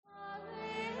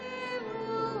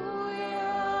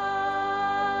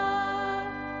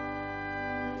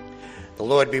The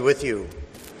Lord be with you.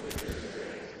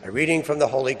 A reading from the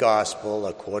Holy Gospel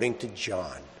according to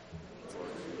John.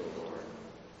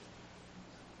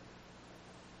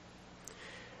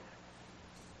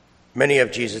 Many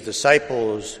of Jesus'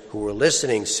 disciples who were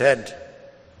listening said,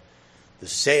 "The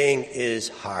saying is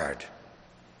hard.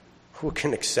 Who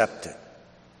can accept it?"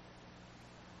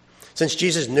 Since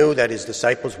Jesus knew that his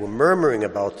disciples were murmuring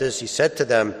about this, he said to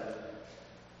them,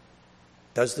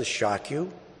 "Does this shock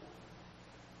you?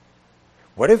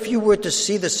 What if you were to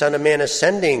see the Son of Man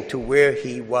ascending to where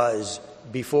he was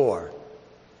before?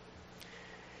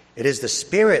 It is the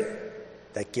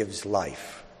Spirit that gives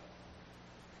life,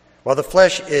 while the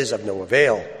flesh is of no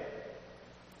avail.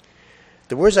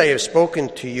 The words I have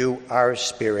spoken to you are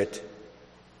spirit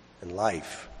and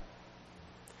life.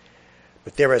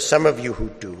 But there are some of you who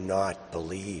do not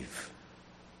believe."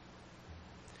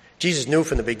 Jesus knew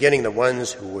from the beginning the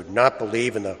ones who would not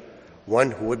believe and the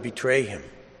one who would betray him.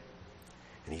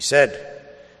 And he said,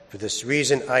 "For this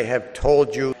reason I have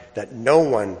told you that no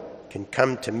one can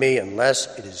come to me unless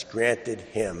it is granted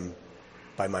him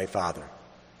by my Father."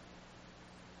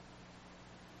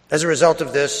 As a result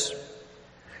of this,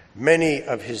 many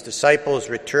of his disciples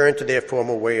returned to their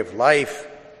former way of life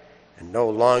and no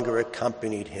longer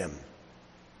accompanied him.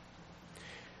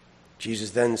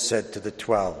 Jesus then said to the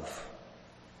 12,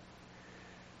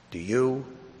 "Do you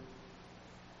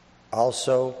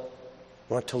also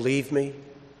want to leave me?"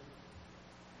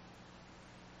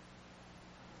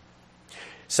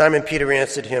 Simon Peter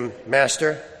answered him,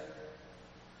 "Master,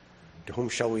 to whom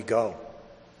shall we go?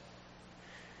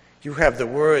 You have the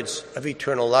words of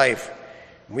eternal life.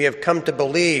 We have come to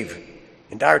believe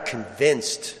and are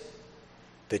convinced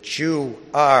that you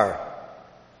are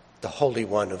the Holy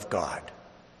One of God."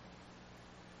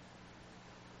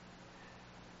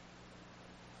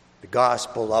 The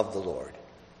Gospel of the Lord.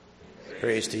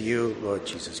 Praise to you, Lord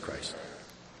Jesus Christ.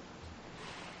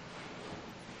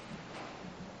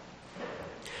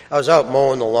 I was out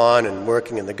mowing the lawn and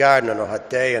working in the garden on a hot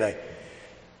day, and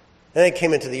then I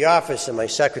came into the office, and my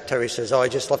secretary says, "Oh, I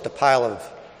just left a pile of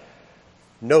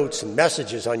notes and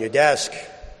messages on your desk."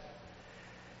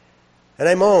 And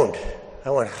I moaned. I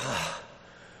went,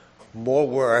 more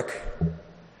work.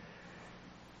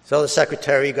 So the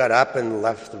secretary got up and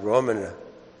left the room, and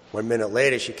 1 minute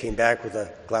later she came back with a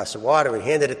glass of water and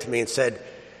handed it to me and said,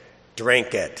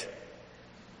 "Drink it."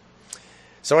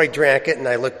 So I drank it, and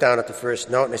I looked down at the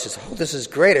first note, and I said, "Oh, this is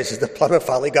great." I said, "The plumber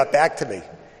finally got back to me."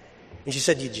 And she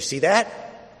said, "Did you see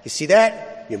that? You see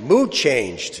that? Your mood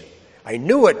changed. I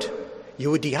knew it. You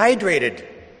were dehydrated."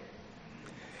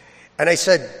 And I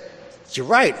said, "You're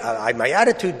right. My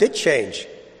attitude did change."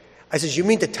 I said, "You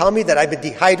mean to tell me that I've been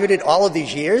dehydrated all of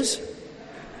these years?"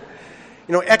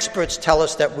 You know, experts tell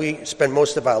us that we spend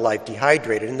most of our life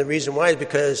dehydrated, and the reason why is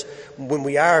because when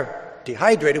we are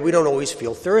dehydrated, we don't always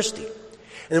feel thirsty.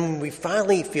 And then when we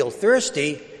finally feel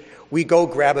thirsty, we go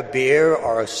grab a beer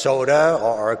or a soda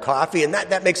or a coffee, and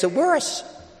that makes it worse.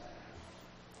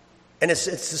 And it's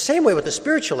the same way with the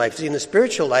spiritual life. See, in the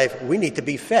spiritual life, we need to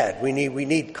be fed. We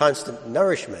need constant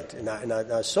nourishment in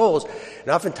our souls. And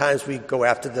oftentimes we go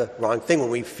after the wrong thing when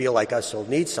we feel like our soul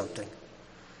needs something.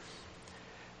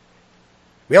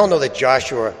 We all know that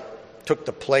Joshua took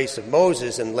the place of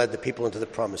Moses and led the people into the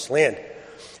promised land.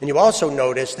 And you also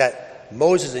notice that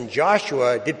Moses and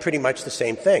Joshua did pretty much the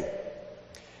same thing.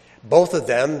 Both of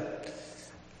them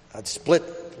had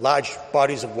split large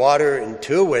bodies of water in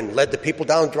two and led the people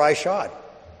down dry shod.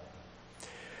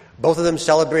 Both of them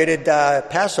celebrated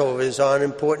Passovers on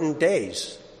important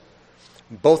days.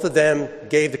 Both of them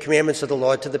gave the commandments of the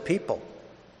Lord to the people.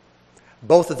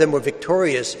 Both of them were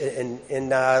victorious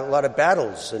in a lot of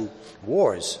battles and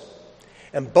wars.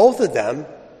 And both of them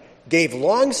gave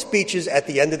long speeches at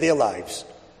the end of their lives.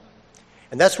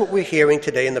 And that's what we're hearing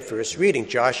today in the first reading.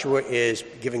 Joshua is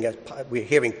we're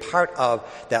hearing part of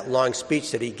that long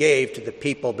speech that he gave to the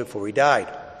people before he died.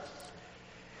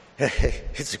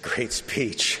 It's a great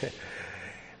speech.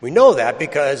 We know that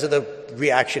because of the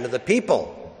reaction of the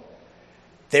people.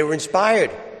 They were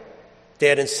inspired. They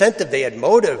had incentive. They had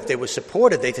motive. They were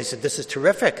supported. They said, "This is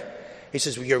terrific." He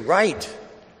says, "Well, you're right.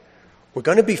 We're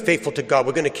going to be faithful to God.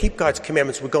 We're going to keep God's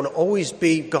commandments. We're going to always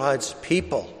be God's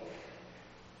people."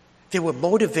 They were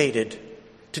motivated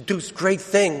to do great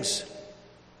things.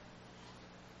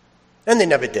 And they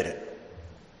never did it.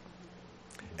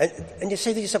 And you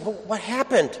say to yourself, well, what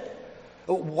happened?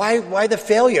 Why the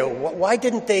failure? Why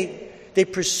didn't they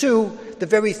pursue the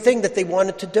very thing that they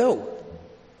wanted to do?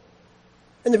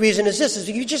 And the reason is this, is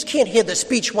you just can't hear the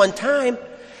speech one time.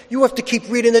 You have to keep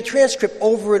reading the transcript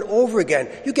over and over again.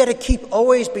 You got to keep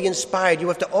always be inspired. You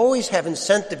have to always have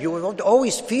incentive. You have to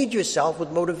always feed yourself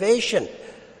with motivation.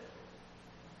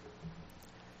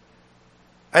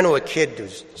 I know a kid who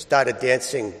started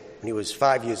dancing when he was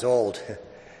 5 years old.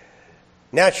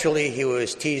 Naturally, he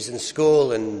was teased in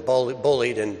school and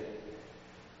bullied, and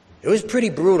it was pretty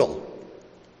brutal.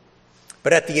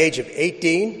 But at the age of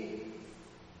 18,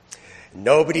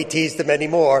 nobody teased him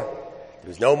anymore. There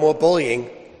was no more bullying.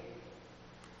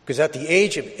 Because at the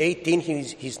age of 18,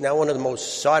 he's now one of the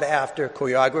most sought-after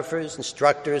choreographers,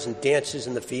 instructors, and dancers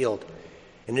in the field,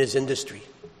 in his industry.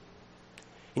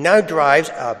 He now drives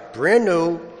a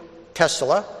brand-new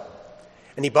Tesla,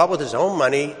 and he bought with his own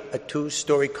money a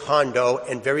 2-story condo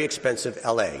in very expensive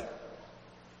L.A.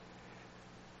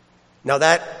 Now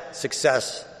that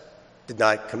success did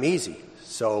not come easy,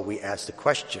 so we asked the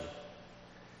question,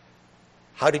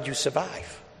 how did you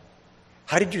survive?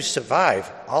 How did you survive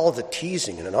all of the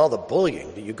teasing and all the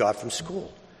bullying that you got from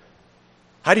school?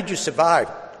 How did you survive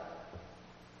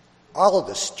all of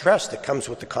the stress that comes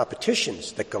with the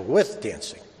competitions that go with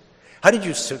dancing? How did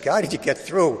you get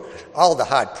through all the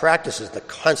hard practices, the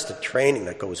constant training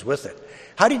that goes with it?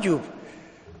 How did you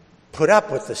put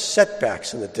up with the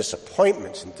setbacks and the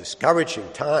disappointments and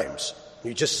discouraging times?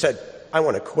 You just said, I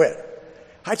want to quit.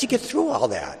 How did you get through all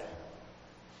that?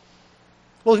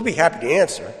 Well, he'd be happy to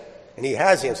answer, and he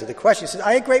has answered the question. He says,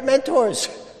 I had great mentors,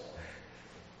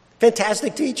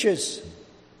 fantastic teachers.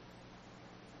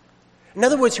 In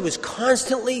other words, he was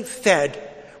constantly fed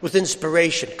with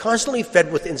inspiration, constantly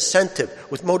fed with incentive,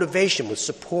 with motivation, with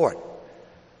support.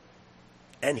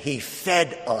 And he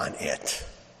fed on it.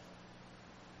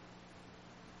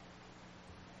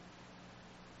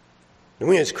 And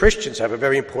we as Christians have a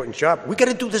very important job. We got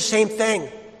to do the same thing.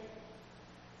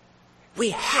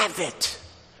 We have it.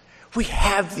 We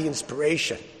have the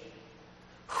inspiration.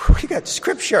 We got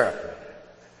Scripture.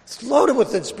 It's loaded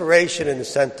with inspiration and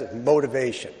incentive,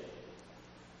 motivation.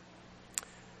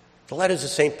 The letters of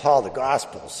St. Paul, the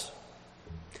Gospels.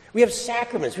 We have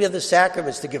sacraments. We have the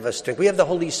sacraments to give us strength. We have the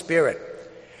Holy Spirit.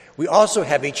 We also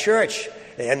have a church.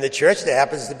 And the church, there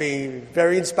happens to be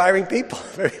very inspiring people,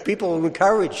 people who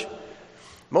encourage,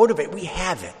 motivate. We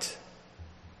have it.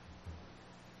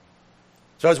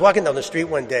 So I was walking down the street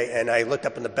one day, and I looked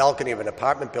up in the balcony of an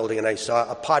apartment building, and I saw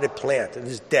a potted plant. It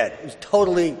was dead. It was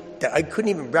totally dead. I couldn't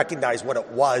even recognize what it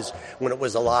was when it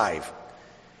was alive.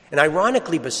 And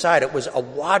ironically, beside it was a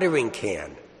watering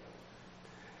can.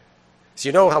 So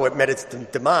you know how it met its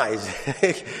demise.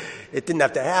 It didn't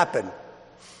have to happen.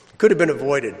 It could have been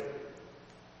avoided.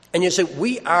 And you say,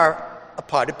 we are a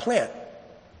potted plant.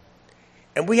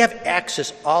 And we have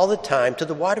access all the time to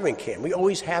the watering can. We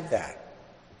always have that.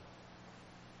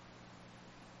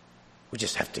 We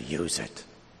just have to use it.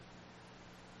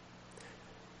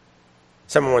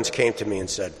 Someone once came to me and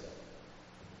said,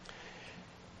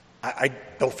 I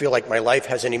don't feel like my life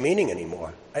has any meaning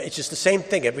anymore. It's just the same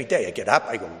thing every day. I get up,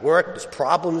 I go to work, there's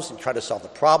problems, and try to solve the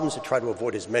problems, and try to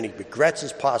avoid as many regrets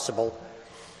as possible.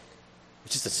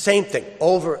 It's just the same thing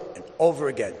over and over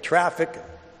again. Traffic, and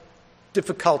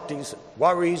difficulties, and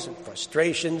worries, and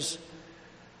frustrations.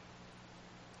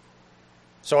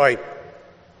 So I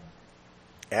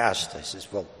asked, I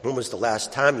says, well, when was the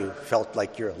last time you felt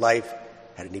like your life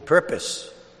had any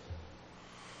purpose?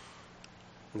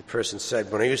 And the person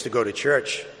said, when I used to go to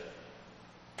church.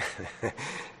 And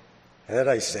then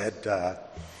I said,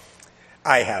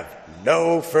 I have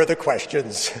no further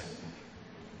questions.